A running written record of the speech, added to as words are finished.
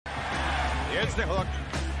Here's the hook.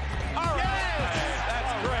 All right.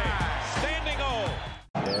 That's great. Standing O.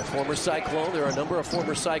 And former Cyclone. There are a number of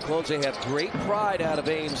former Cyclones. They have great pride out of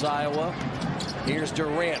Ames, Iowa. Here's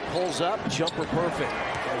Durant. Pulls up. Jumper perfect.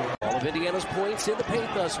 All of Indiana's points in the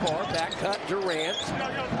paint thus far. Back cut, Durant.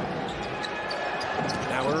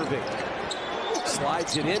 Now Irving.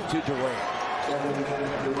 Slides it into Durant.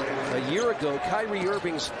 A year ago, Kyrie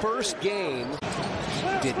Irving's first game.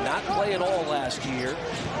 Did not play at all last year.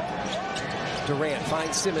 Durant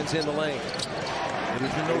finds Simmons in the lane. But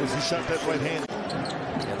if you notice, he shot that right hand.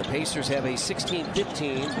 And the Pacers have a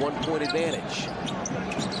 16-15 one-point advantage.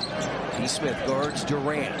 D. Smith guards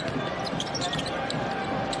Durant.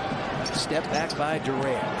 Step back by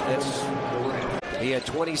Durant. He had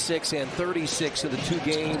 26 and 36 in the two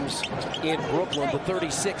games in Brooklyn, but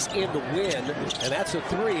 36 in the win. And that's a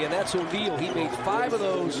three, and that's O'Neal. He made 5 of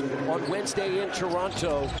those on Wednesday in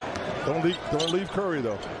Toronto. Don't leave Curry,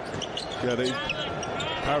 though. Yeah,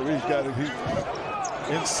 Kyrie's got it.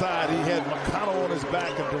 Inside, he had McConnell on his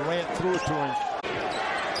back, and Durant threw it to him.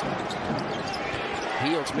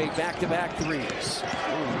 Fields made back-to-back threes.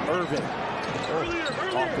 Irving.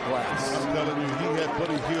 Off the glass. I'm telling you, he had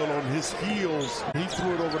Buddy Hield on his heels. He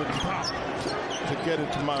threw it over the top to get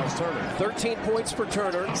it to Miles Turner. 13 points for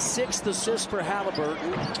Turner, 6th assist for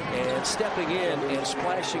Halliburton, and stepping in and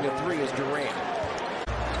splashing a three is Durant.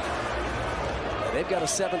 And they've got a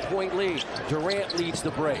 7-point lead. Durant leads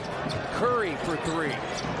the break. Curry for 3.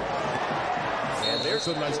 And there's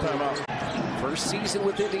a nice timeout. First season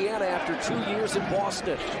with Indiana after 2 years in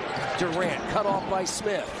Boston. Durant cut off by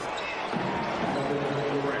Smith.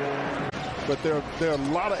 But there are a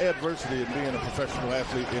lot of adversity in being a professional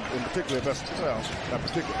athlete, in particular, not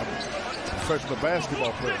particular, professional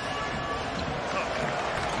basketball player.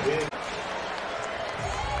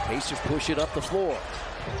 Pacers push it up the floor.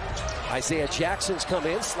 Isaiah Jackson's come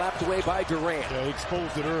in, slapped away by Durant. Yeah, he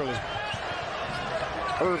exposed it early.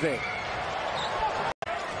 Irving.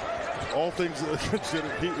 All things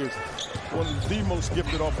considered, he is one of the most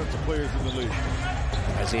gifted offensive players in the league.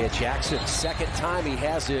 Isaiah Jackson, second time he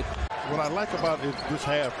has it. What I like about this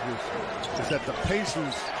half is that the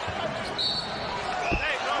Pacers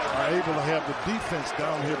are able to have the defense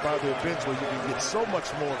down here by their bench where you can get so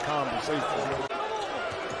much more conversation.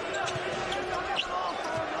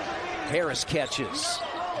 Harris catches.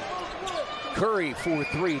 Curry for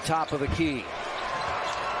 3, top of the key.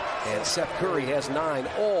 And Seth Curry has 9,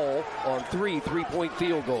 all on 3 three-point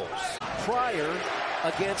field goals. Pryor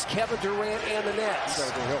against Kevin Durant and the Nets. You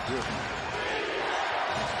gotta go help here.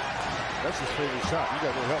 That's his favorite shot. You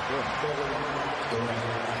gotta go help there.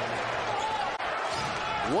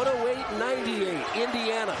 108-98,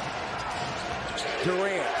 Indiana.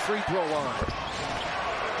 Durant, free throw line.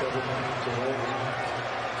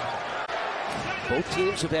 Both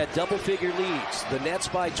teams have had double-figure leads. The Nets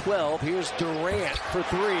by 12. Here's Durant for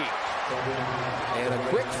 3. And a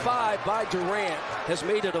quick 5 by Durant has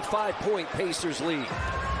made it a 5-point Pacers lead.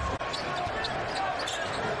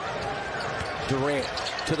 Durant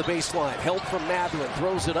to the baseline. Help from Mathurin.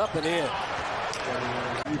 Throws it up and in.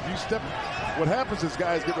 If you step, what happens is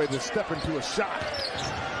guys get ready to step into a shot.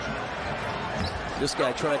 This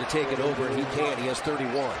guy tried to take it over, and he can't. He has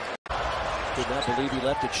 31. Did not believe he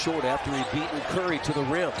left it short after he beaten Curry to the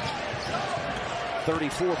rim.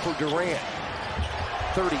 34 for Durant.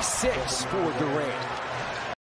 36 for Durant.